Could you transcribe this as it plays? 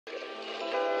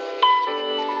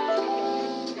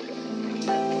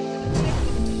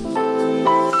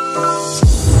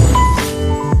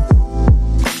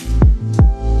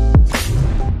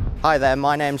Hi there,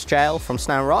 my name's Jael from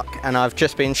Snow+Rock and I've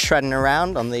just been shredding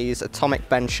around on these Atomic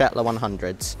Bentchetler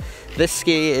 100s. This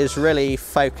ski is really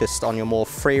focused on your more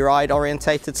freeride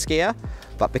orientated skier,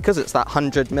 but because it's that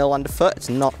 100mm underfoot, it's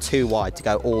not too wide to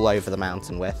go all over the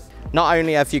mountain with. Not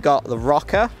only have you got the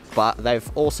rocker, but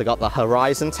they've also got the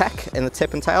horizon tech in the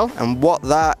tip and tail, and what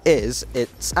that is,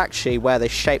 it's actually where they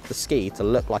shape the ski to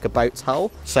look like a boat's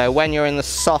hull. So when you're in the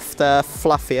softer,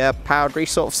 fluffier, powdery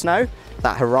sort of snow,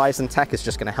 that horizon tech is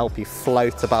just going to help you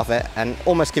float above it and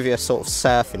almost give you a sort of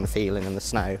surfing feeling in the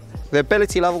snow. The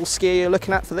ability level skier you're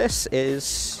looking at for this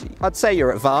is, I'd say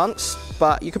you're advanced,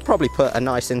 but you could probably put a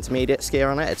nice intermediate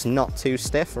skier on it. It's not too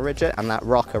stiff or rigid, and that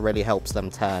rocker really helps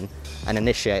them turn and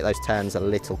initiate those turns a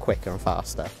little quicker and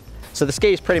faster. So the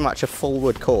ski is pretty much a full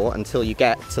wood core until you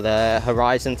get to the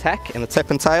horizon tech in the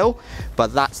tip and tail,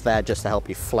 but that's there just to help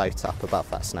you float up above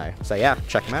that snow. So yeah,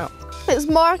 check them out. It's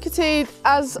marketed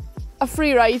as a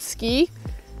freeride ski,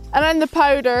 and then the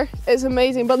powder is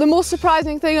amazing, but the most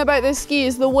surprising thing about this ski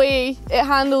is the way it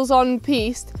handles on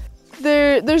piste.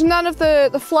 There's none of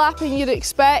the flapping you'd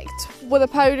expect with a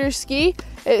powder ski.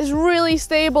 It's really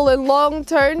stable in long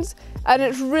turns and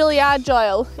it's really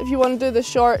agile if you want to do the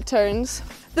short turns.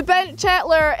 The Bent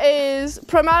Chetler is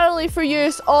primarily for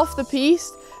use off the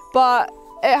piste, but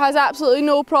it has absolutely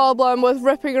no problem with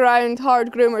ripping around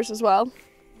hard groomers as well.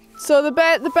 So the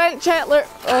Bent Chetler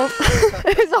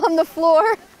is on the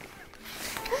floor.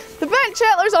 The Bent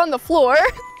Chetler's on the floor.